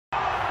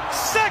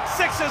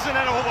sixes in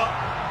an over.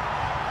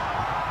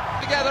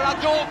 Together, I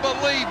don't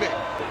believe it.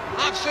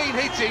 I've seen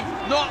hitting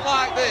not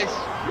like this.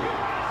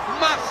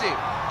 Massive,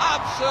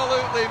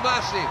 absolutely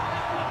massive.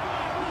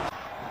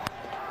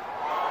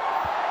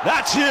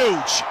 That's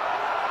huge.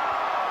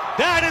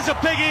 That is a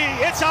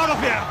biggie. It's out of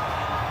here.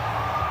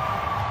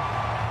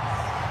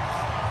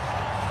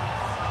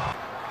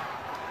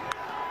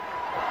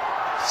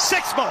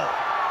 Six more.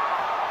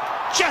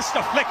 Just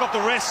a flick of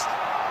the wrist.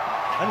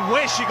 And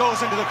away she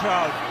goes into the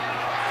crowd.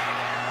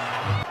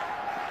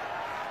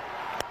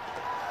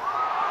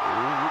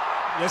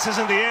 This is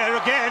in the air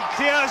again.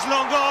 Clears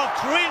long off.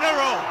 3 in a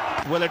row.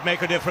 Will it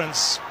make a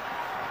difference?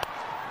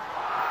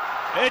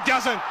 It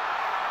doesn't.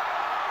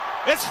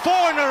 It's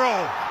 4 in a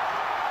row.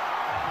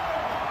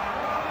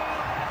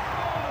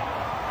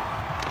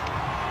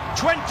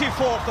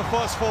 24th, the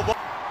first 4 balls.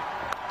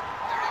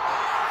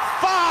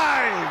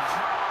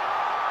 5.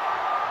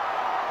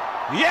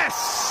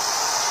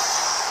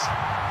 Yes.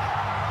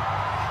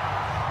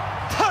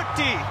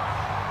 30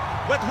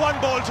 with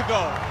 1 ball to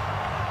go.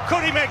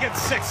 Could he make it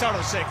 6 out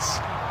of 6?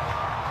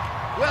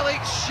 Well,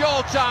 it's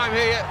showtime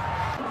here.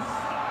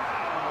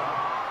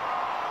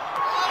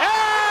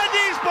 And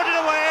he's put it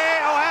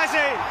away. Oh, has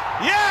he?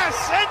 Yes,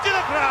 into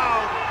the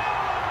crowd.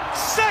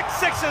 6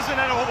 sixes in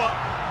an over.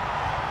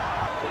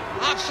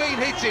 I've seen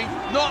hitting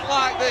not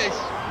like this.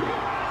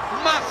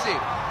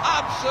 Massive,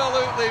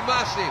 absolutely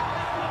massive.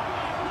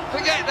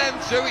 Forget them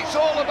two, it's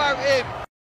all about him.